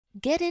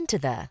Get into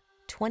the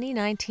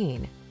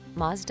 2019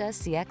 Mazda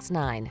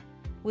CX-9.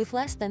 With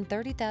less than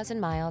 30,000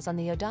 miles on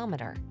the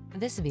odometer,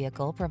 this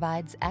vehicle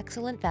provides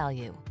excellent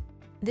value.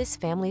 This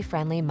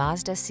family-friendly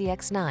Mazda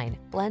CX-9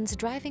 blends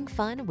driving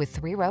fun with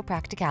three-row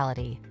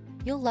practicality.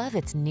 You'll love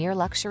its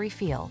near-luxury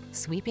feel,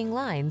 sweeping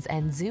lines,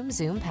 and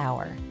zoom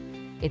power.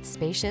 Its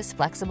spacious,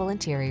 flexible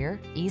interior,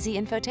 easy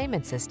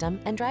infotainment system,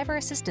 and driver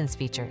assistance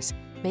features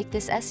make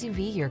this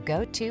SUV your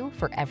go-to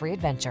for every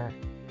adventure.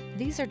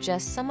 These are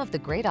just some of the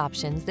great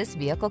options this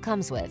vehicle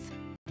comes with: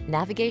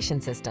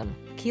 navigation system,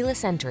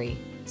 keyless entry,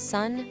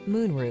 sun,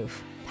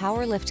 moonroof,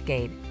 power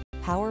liftgate,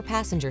 power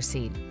passenger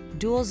seat,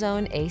 dual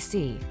zone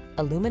AC,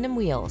 aluminum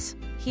wheels,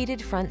 heated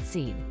front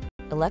seat,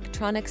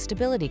 electronic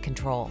stability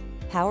control,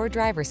 power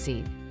driver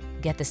seat.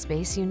 Get the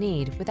space you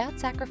need without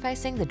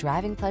sacrificing the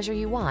driving pleasure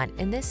you want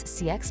in this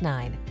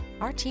CX-9.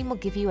 Our team will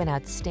give you an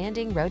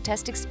outstanding road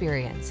test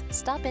experience.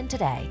 Stop in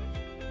today.